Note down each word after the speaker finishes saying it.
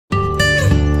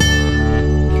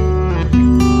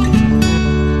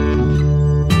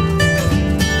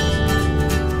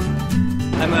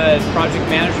project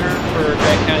manager for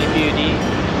Grant County PUD,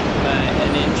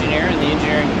 an engineer in the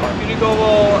engineering department. PUD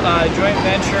Global joint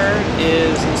venture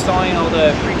is installing all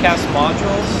the precast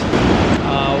modules,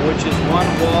 which is one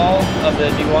wall of the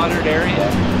dewatered area,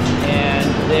 and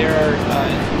they're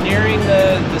nearing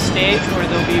the stage where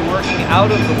they'll be working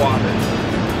out of the water.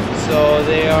 So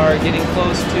they are getting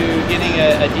close to getting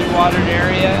a dewatered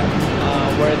area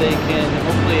where they can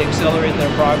hopefully accelerate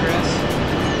their progress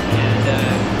and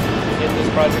get this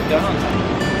project done on time.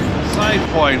 Side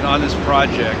point on this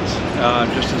project,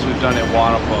 just as we've done at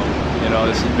Wanapum,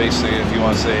 this is basically, if you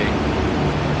want to say,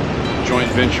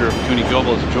 joint venture of CUNY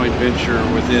Global is a joint venture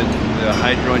within the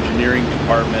hydroengineering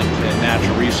department and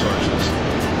natural resources.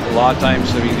 A lot of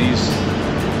times, these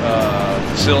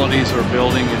facilities or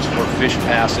building is for fish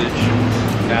passage,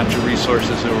 natural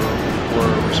resources that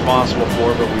we're responsible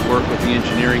for, but we work with the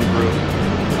engineering group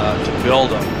to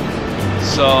build them.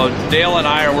 So Dale and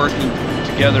I are working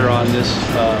together on this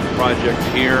project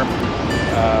here.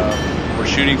 We're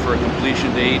shooting for a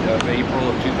completion date of April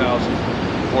of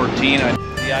 2014.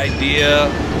 The idea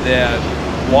that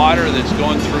water that's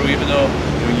going through, even though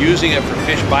using it for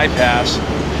fish bypass,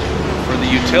 for the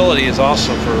utility is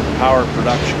also for power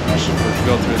production, also for to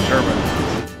go through the turbine.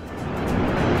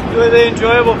 The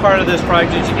enjoyable part of this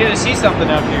project is you get to see something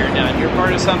up here now. You're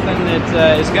part of something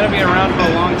that is going to be around for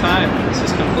a long time. This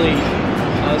is complete.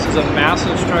 This is a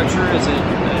massive structure. It's a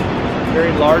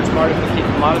very large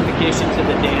modification to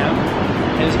the dam,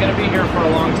 and it's going to be here for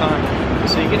a long time.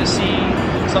 So you get to see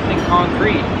something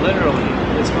concrete, literally,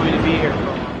 that's going to be here for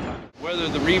a long time. Whether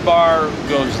the rebar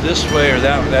goes this way or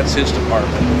that, that's his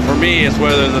department. For me, it's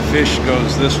whether the fish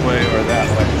goes this way or that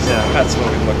way. So that's what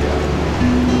we look at.